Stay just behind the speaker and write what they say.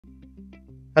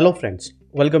Hello friends,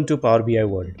 welcome to Power BI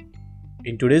World.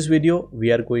 In today's video,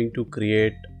 we are going to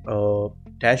create a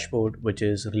dashboard which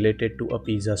is related to a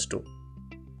pizza store.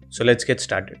 So let's get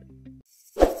started.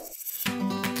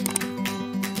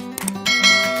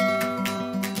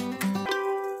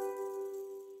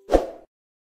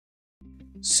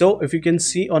 So if you can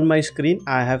see on my screen,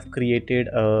 I have created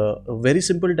a very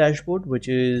simple dashboard which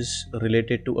is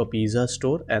related to a pizza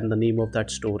store, and the name of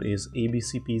that store is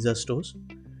ABC Pizza Stores.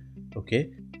 Okay.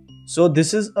 So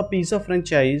this is a pizza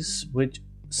franchise which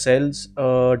sells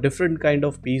different kind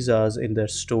of pizzas in their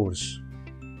stores.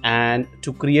 And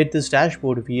to create this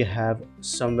dashboard, we have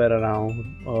somewhere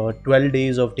around 12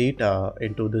 days of data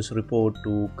into this report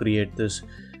to create this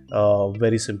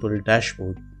very simple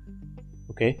dashboard.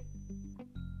 Okay.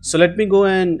 So let me go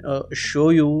and show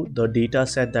you the data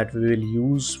set that we will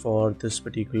use for this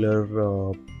particular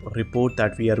report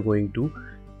that we are going to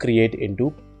create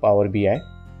into Power BI.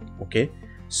 Okay.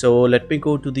 So let me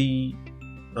go to the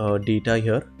data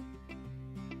here.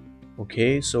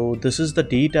 Okay, so this is the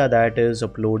data that is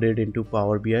uploaded into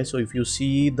Power BI. So if you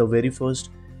see, the very first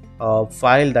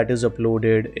file that is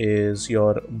uploaded is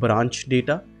your branch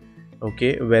data,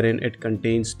 okay, wherein it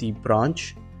contains the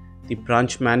branch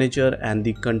manager, and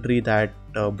the country that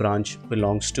branch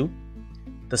belongs to.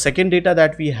 The second data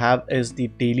that we have is the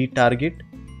daily target.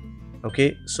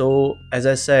 Okay, so as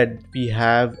I said, we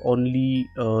have only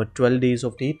 12 days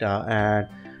of data, and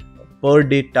per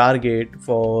day target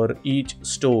for each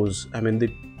stores, I mean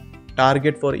the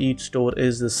target for each store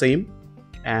is the same,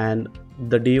 and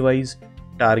the day wise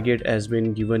target has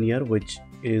been given here, which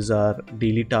is our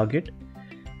daily target.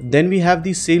 Then we have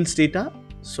the sales data.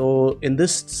 So in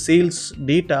this sales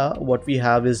data, what we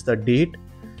have is the date,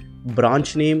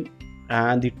 branch name,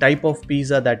 and the type of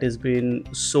pizza that is been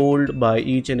sold by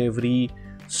each and every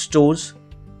stores,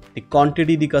 the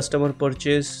quantity the customer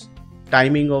purchase,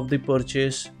 timing of the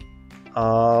purchase,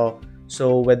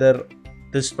 so whether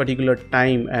this particular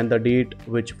time and the date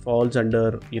which falls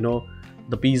under,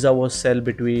 the pizza was sold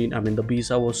between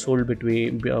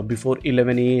before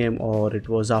 11 a.m. or it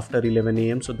was after 11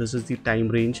 a.m. So this is the time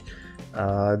range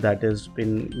that has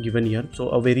been given here.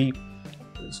 So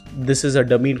this is a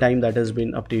dummy time that has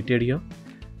been updated here.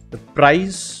 The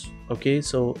price, okay,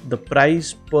 so the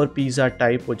price per pizza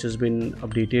type which has been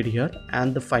updated here,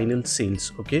 and the final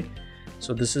sales. Okay,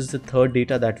 so this is the third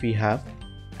data that we have,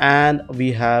 and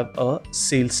we have a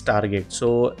sales target.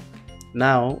 So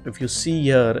now if you see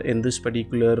here in this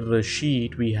particular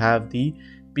sheet, we have the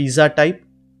pizza type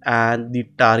and the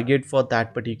target for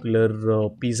that particular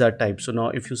pizza type. So now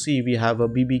if you see, we have a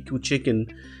BBQ chicken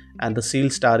and the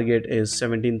sales target is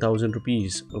 17,000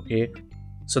 rupees. Okay,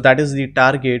 so that is the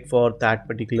target for that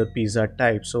particular pizza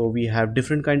type. So we have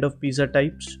different kind of pizza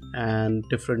types and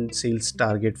different sales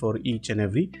target for each and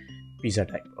every pizza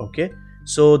type. Okay,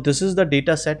 so this is the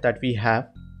data set that we have.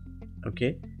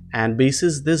 Okay, and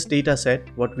basis this data set,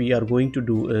 what we are going to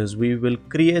do is we will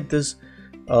create this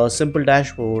simple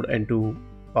dashboard into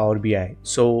Power BI.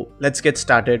 So let's get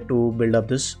started to build up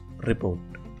this report.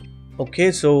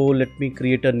 Okay, so let me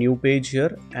create a new page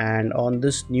here, and on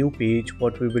this new page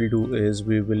what we will do is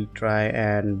we will try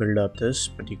and build up this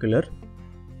particular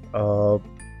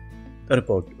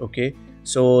report. Okay,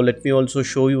 so let me also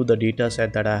show you the data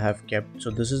set that I have kept.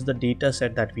 So this is the data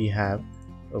set that we have.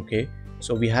 Okay,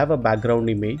 so we have a background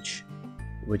image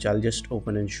which I'll just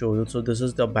open and show you. So this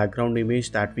is the background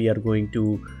image that we are going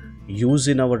to use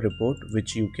in our report,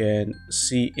 which you can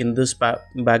see in this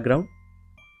background.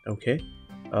 Okay,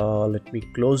 let me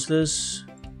close this.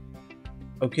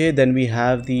 Okay, then we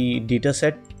have the data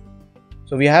set.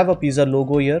 So we have a pizza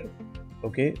logo here.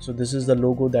 Okay, so this is the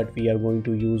logo that we are going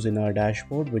to use in our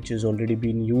dashboard, which is already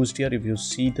been used here. If you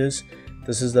see this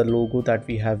is the logo that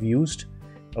we have used.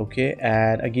 Okay,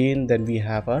 and again then we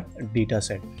have our data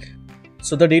set.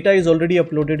 So the data is already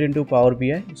uploaded into Power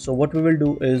BI. So what we will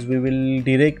do is we will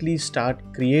directly start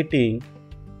creating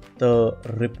the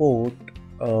report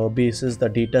basis the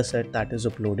data set that is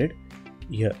uploaded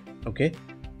here. Okay,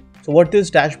 so what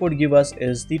this dashboard give us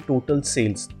is the total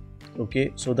sales.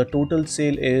 Okay, so the total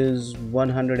sale is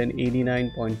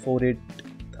 189.48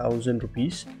 thousand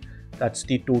rupees. That's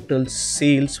the total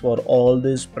sales for all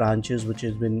these branches which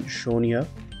has been shown here.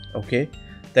 Okay,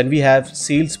 then we have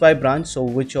sales by branch. So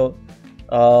which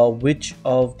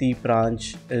of the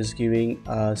branch is giving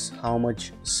us how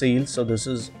much sales, so this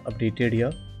is updated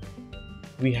here.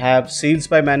 We have sales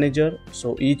by manager.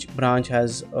 So each branch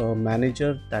has a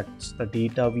manager. That's the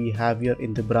data we have here.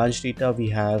 In the branch data we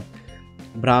have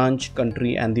branch,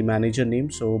 country, and the manager name.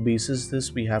 So basis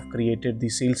this we have created the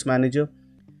sales manager.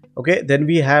 Okay, then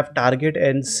we have target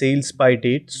and sales by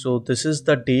date. So this is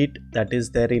the date that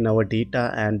is there in our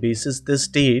data, and basis this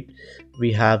date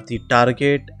we have the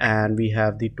target and we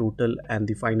have the total and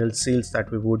the final sales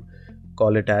that we would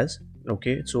call it as.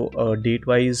 Okay, so date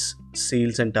wise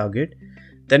sales and target.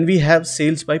 Then we have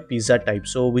sales by pizza type.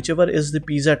 So whichever is the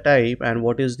pizza type and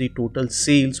what is the total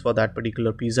sales for that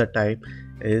particular pizza type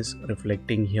is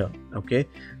reflecting here. Okay,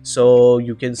 so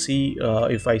you can see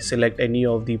if I select any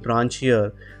of the branch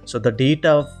here, so the data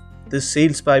of this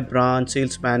sales by branch,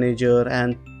 sales manager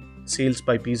and sales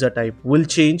by pizza type will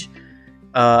change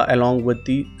along with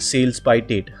the sales by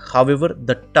date. However,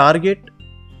 the target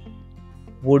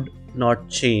would not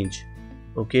change.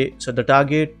 Okay, so the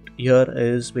target here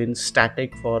is been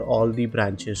static for all the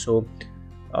branches. So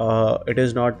it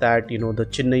is not that the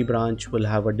Chennai branch will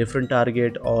have a different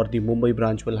target or the Mumbai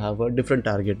branch will have a different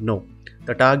target. No,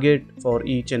 the target for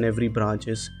each and every branch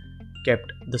is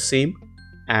kept the same,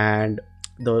 and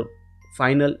the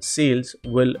final sales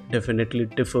will definitely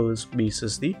differs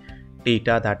basis the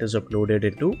data that is uploaded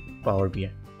into Power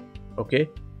BI. Okay,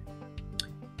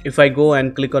 if I go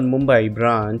and click on Mumbai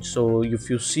branch, so if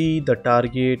you see the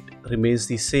target remains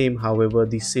the same, however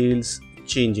the sales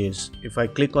changes. If I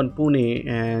click on Pune,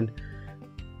 and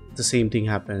the same thing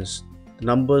happens, the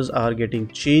numbers are getting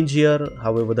changed here,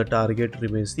 however the target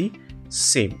remains the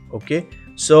same. Okay,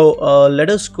 so let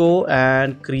us go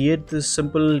and create this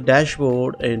simple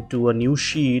dashboard into a new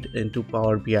sheet into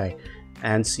Power BI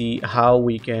and see how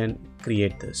we can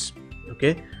create this.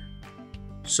 Okay,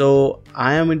 so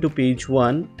I am into page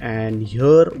 1, and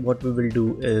here what we will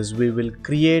do is we will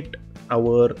create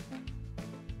our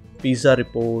pizza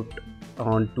report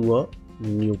onto a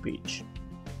new page.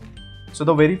 So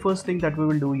the very first thing that we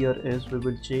will do here is we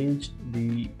will change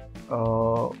the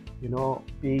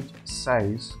page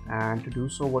size, and to do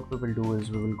so what we will do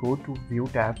is we will go to view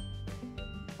tab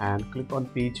and click on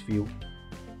page view.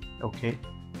 Okay,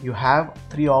 you have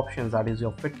 3 options, that is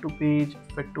your fit to page,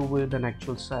 fit to width and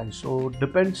actual size. So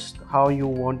depends how you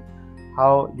want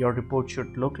how your report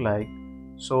should look like.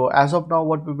 So as of now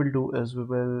what we will do is we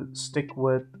will stick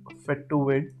with fit to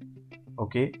width.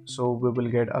 Okay, so we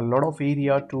will get a lot of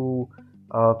area to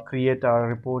create our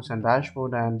reports and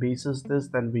dashboard, and basis this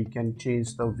then we can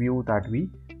change the view that we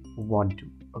want to.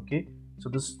 Okay, so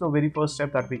this is the very first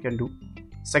step that we can do.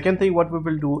 Second thing what we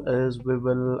will do is we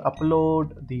will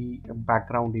upload the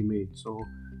background image. So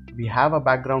we have a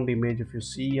background image. If you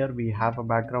see here, we have a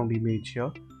background image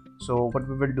here. So what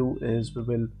we will do is we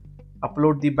will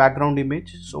upload the background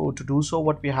image. So to do so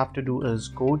what we have to do is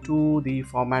go to the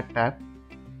format tab,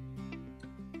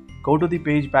 go to the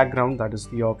page background, that is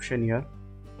the option here.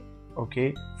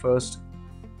 Okay, first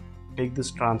take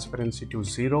this transparency to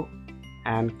 0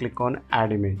 and click on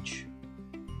add image.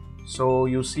 So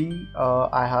you see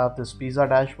I have this pizza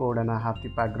dashboard and I have the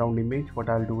background image. What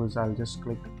I'll do is I'll just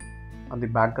click on the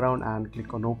background and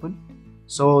click on open.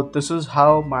 So this is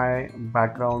how my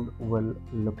background will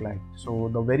look like. So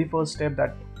the very first step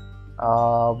that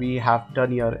we have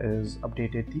done here is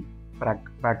updated the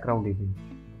background image.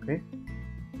 Okay,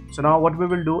 so now what we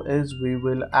will do is we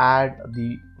will add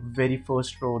the very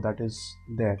first row that is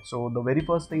there. So the very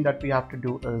first thing that we have to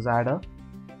do is add a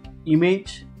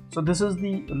image. So this is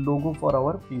the logo for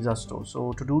our pizza store.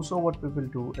 So to do so what we will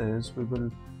do is we will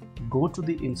go to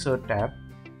the insert tab,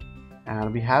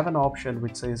 and we have an option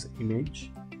which says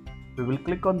image. We will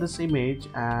click on this image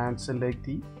and select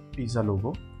the pizza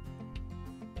logo.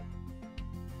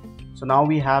 So now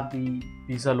we have the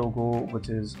pizza logo which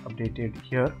is updated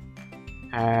here,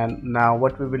 and now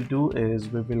what we will do is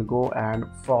we will go and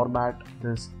format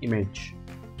this image.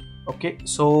 Okay,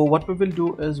 so what we will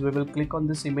do is we will click on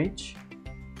this image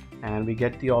and we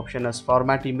get the option as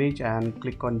format image and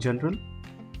click on general.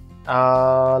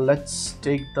 Let's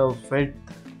take the width,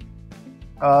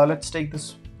 let's take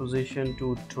this position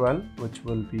to 12, which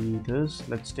will be this.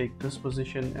 Let's take this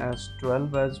position as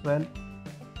 12 as well,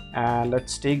 and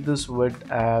let's take this width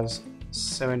as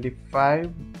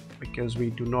 75 because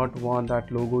we do not want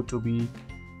that logo to be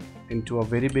into a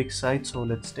very big size. So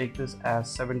let's take this as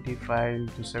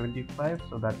 75 to 75.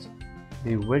 So that's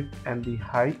the width and the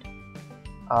height.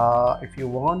 If you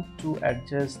want to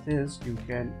adjust this, you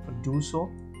can do so.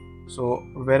 So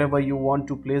wherever you want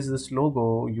to place this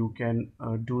logo, you can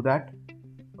do that.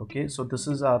 Okay, so this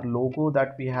is our logo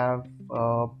that we have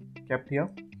kept here.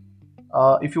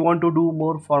 If you want to do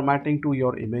more formatting to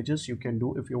your images, you can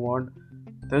do. If you want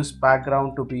this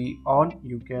background to be on,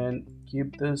 you can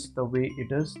keep this the way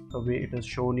it is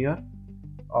shown here,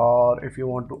 or if you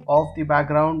want to off the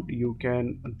background, you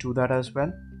can do that as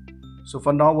well. So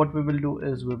for now what we will do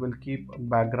is we will keep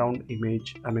background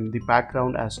image, the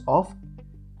background as off,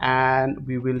 and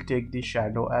we will take the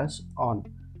shadow as on.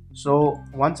 So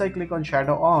once I click on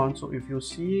shadow on, so if you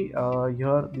see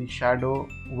here, the shadow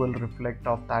will reflect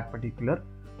of that particular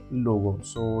logo.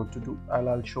 So to do,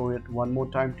 I'll show it one more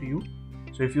time to you.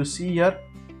 So if you see here,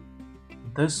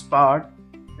 this part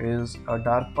is a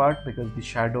dark part because the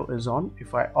shadow is on.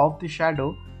 If I off the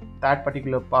shadow, that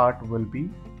particular part will be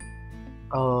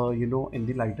in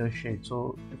the lighter shade.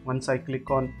 So once I click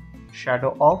on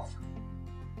shadow off,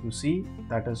 you see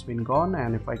that has been gone,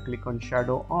 and if I click on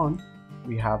shadow on,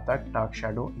 we have that dark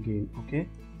shadow again. Okay,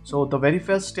 so the very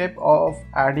first step of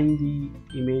adding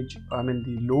the image,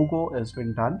 the logo, has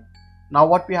been done. Now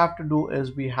what we have to do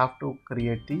is we have to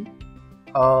create the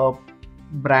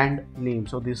brand name.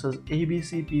 So this is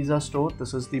ABC Pizza Store,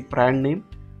 this is the brand name.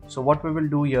 So what we will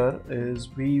do here is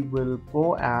we will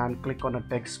go and click on a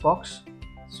text box.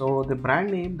 So the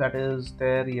brand name that is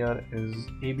there here is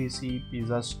ABC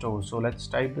Pizza Store. So let's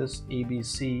type this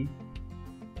ABC,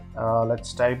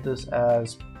 let's type this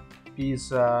as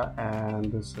pizza,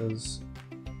 and this is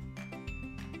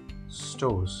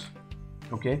stores.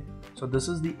 Okay, so this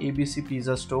is the ABC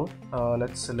Pizza Store.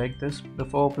 Let's select this.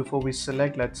 Before we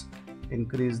select, let's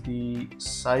increase the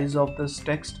size of this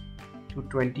text to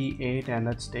 28, and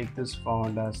let's take this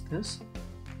font as this.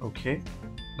 Okay,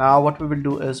 now what we will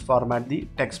do is format the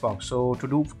text box. So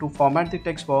to format the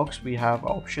text box, we have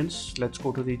options. Let's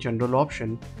go to the general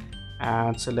option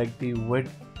and select the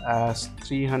width as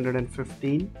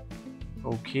 315.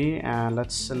 Okay, and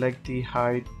let's select the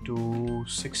height to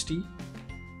 60.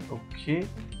 Okay,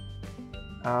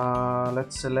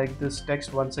 let's select this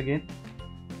text once again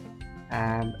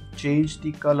and change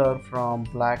the color from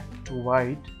black to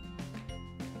white,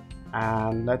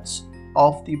 and let's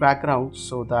off the background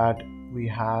so that we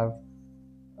have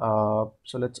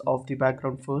so let's off the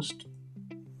background first.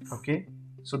 Okay,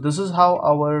 so this is how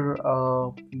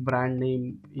our brand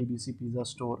name ABC Pizza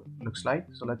Store looks like.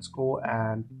 So let's go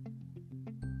and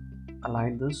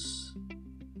align this.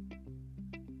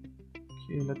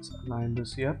 Okay, let's align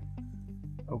this here.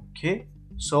 Okay,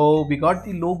 so we got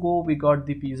the logo, we got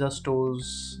the pizza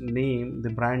store's name, the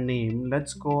brand name.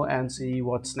 Let's go and see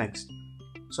what's next.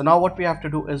 So now what we have to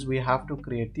do is we have to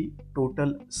create the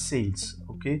total sales.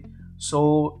 Okay,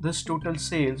 so this total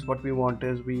sales, what we want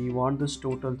is we want this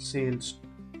total sales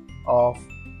of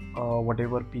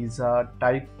whatever pizza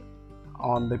type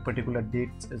on the particular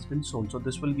dates has been sold. So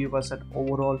this will give us an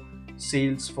overall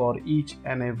sales for each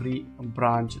and every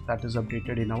branch that is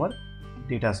updated in our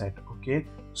data set. Okay,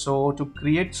 so to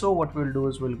create, so what we'll do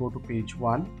is we'll go to page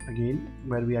 1 again,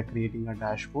 where we are creating a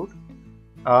dashboard.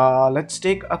 Let's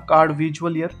take a card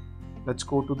visual here. Let's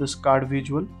go to this card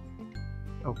visual.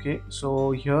 Okay,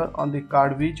 so here on the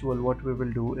card visual, what we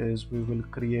will do is we will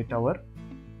create our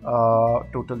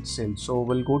total sales. So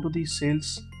we'll go to the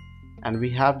sales, and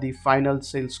we have the final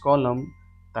sales column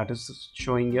that is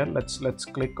showing here. Let's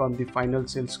click on the final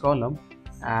sales column,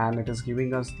 and it is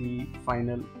giving us the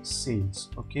final sales.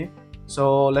 Okay,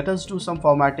 so let us do some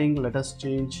formatting. Let us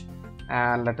change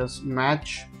and let us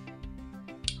match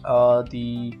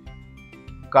the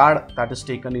card that is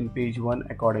taken in page 1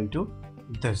 according to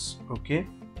this. Okay,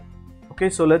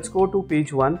 so let's go to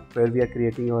page 1 where we are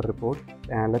creating our report,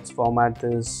 and let's format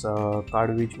this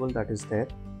card visual that is there.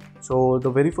 So the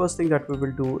very first thing that we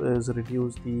will do is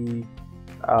reduce the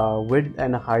width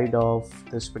and height of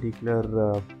this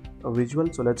particular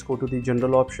visual. So let's go to the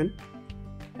general option,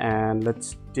 and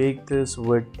let's take this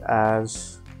width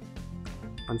as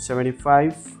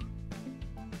 175,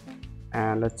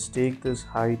 and let's take this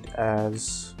height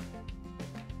as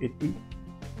 80.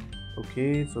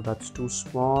 Okay, so that's too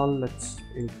small. Let's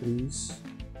increase.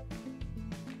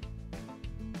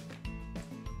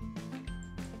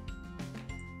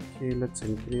 Okay, let's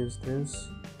increase this.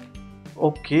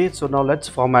 Okay, so now let's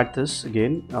format this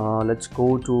again. Let's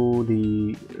go to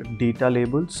the data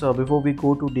labels. So before we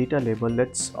go to data label,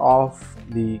 let's off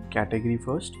the category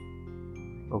first.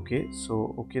 Okay,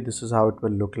 so this is how it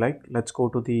will look like. Let's go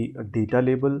to the data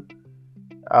label.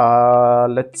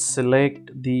 Let's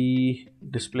select the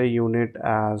display unit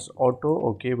as auto.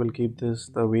 Okay, we'll keep this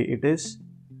the way it is.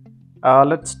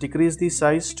 Let's decrease the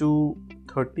size to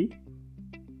 30.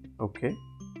 Okay,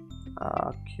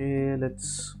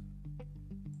 let's,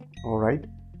 all right.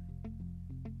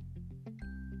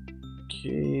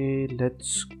 Okay,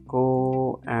 let's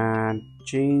go and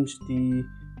change the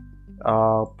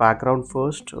background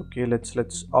first. Okay,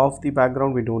 let's off the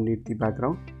background. We don't need the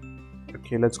background.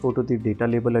 Okay, let's go to the data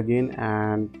label again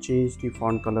and change the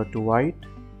font color to white.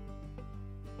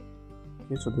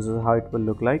 Okay, so this is how it will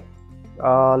look like.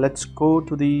 Let's go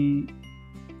to the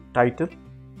title.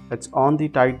 Let's on the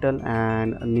title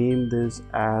and name this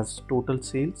as total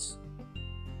sales.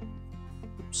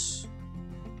 Oops.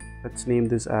 Let's name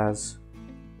this as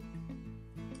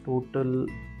total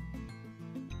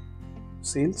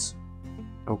sales.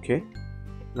 Okay,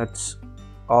 let's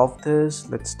off this.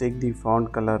 Let's take the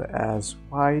font color as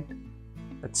white.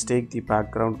 Let's take the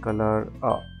background color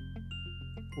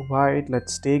white.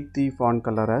 Let's take the font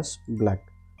color as black.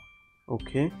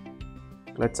 Okay,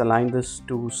 let's align this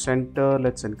to center.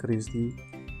 Let's increase the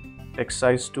text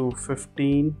size to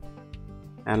 15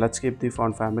 and let's keep the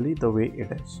font family the way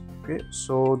it is. Okay,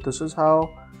 so this is how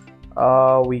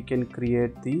we can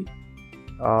create the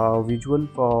visual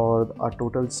for our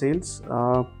total sales.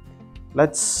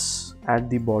 Let's add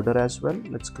the border as well.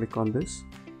 Let's click on this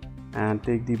and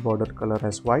take the border color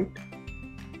as white.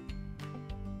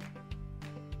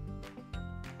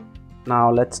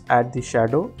 Now let's add the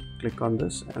shadow. Click on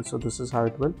this, and so this is how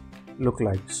it will look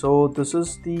like. So this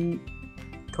is the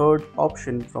third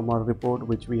option from our report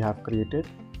which we have created,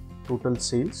 total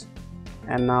sales.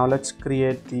 And now let's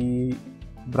create the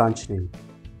branch name.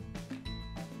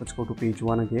 Let's go to page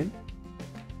 1 again.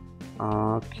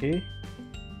 Okay,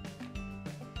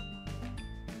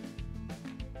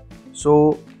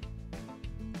 so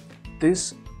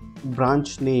this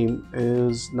branch name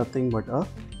is nothing but a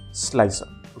slicer.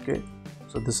 Okay,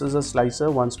 so this is a slicer.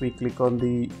 Once we click on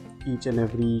the each and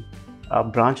every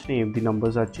branch name, the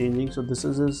numbers are changing. So this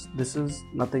is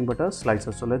nothing but a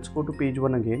slicer. So let's go to page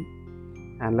 1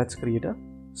 again and let's create a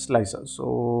slicer.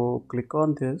 So click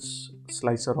on this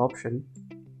slicer option.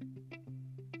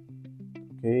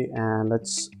 Okay, and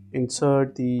let's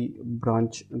insert the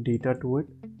branch data to it.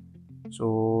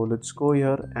 So let's go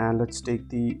here and let's take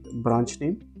the branch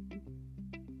name.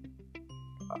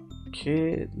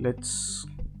 Okay, let's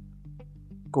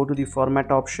go to the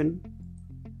format option,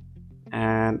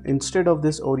 and instead of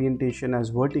this orientation as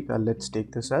vertical, let's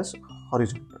take this as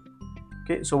horizontal.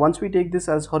 Okay, so once we take this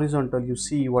as horizontal, you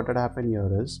see what had happened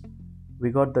here is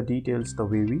we got the details the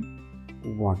way we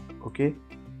want. Okay,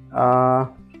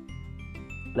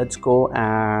 let's go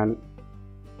and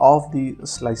off the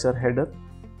slicer header.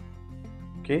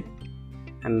 Okay,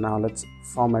 and now let's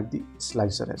format the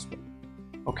slicer as well.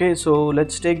 Okay, so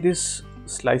let's take this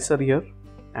slicer here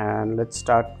and let's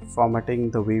start formatting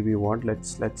the way we want.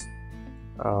 Let's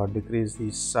decrease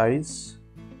the size.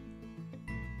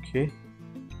 Okay,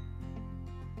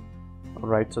 all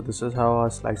right, so this is how our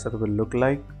slicer will look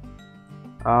like.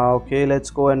 Okay, let's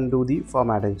go and do the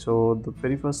formatting. So the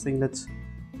very first thing let's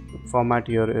format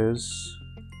here is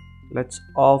let's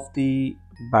off the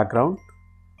background.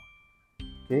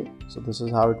 Okay, so this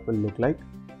is how it will look like.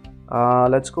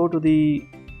 Let's go to the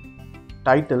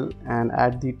title and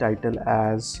add the title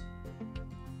as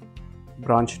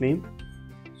branch name.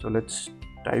 So let's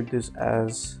type this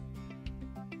as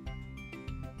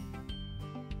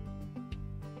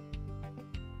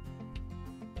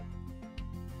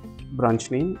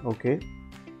branch name. Okay,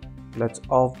 let's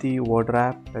off the word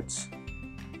wrap. Let's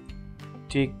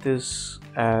take this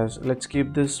as, let's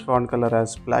keep this font color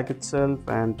as black itself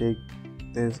and take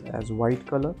this as white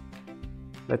color.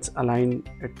 Let's align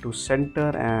it to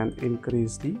center and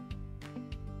increase the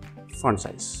font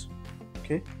size.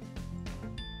 Okay,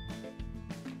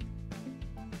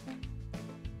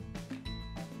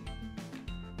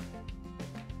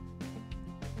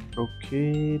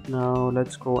 okay, now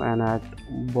let's go and add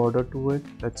border to it.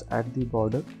 Let's add the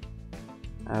border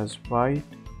as white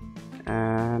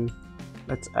and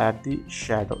let's add the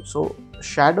shadow. So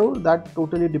shadow, that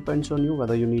totally depends on you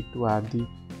whether you need to add the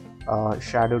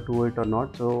shadow to it or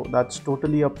not, so that's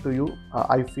totally up to you.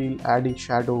 I feel adding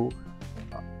shadow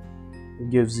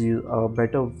gives you a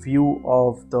better view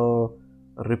of the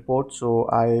report, so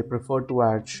I prefer to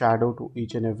add shadow to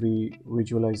each and every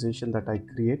visualization that I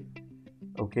create.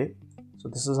 Okay, so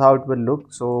this is how it will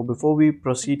look. So before we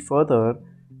proceed further,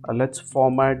 let's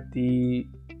format the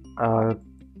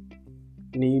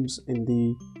names in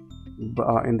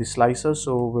the slicer.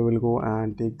 So we will go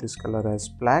and take this color as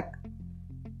black.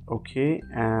 Okay,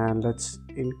 and let's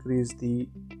increase the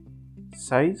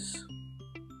size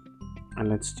and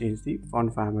let's change the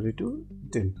font family to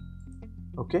thin.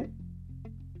 Okay,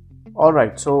 all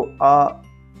right, so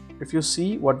if you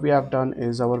see, what we have done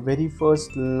is our very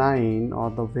first line or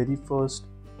the very first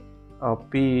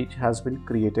page has been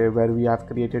created, where we have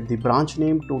created the branch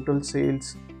name, total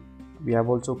sales. We have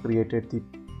also created the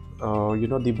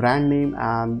the brand name,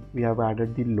 and we have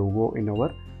added the logo in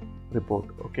our report.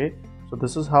 Okay, so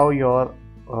this is how your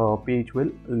page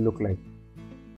will look like.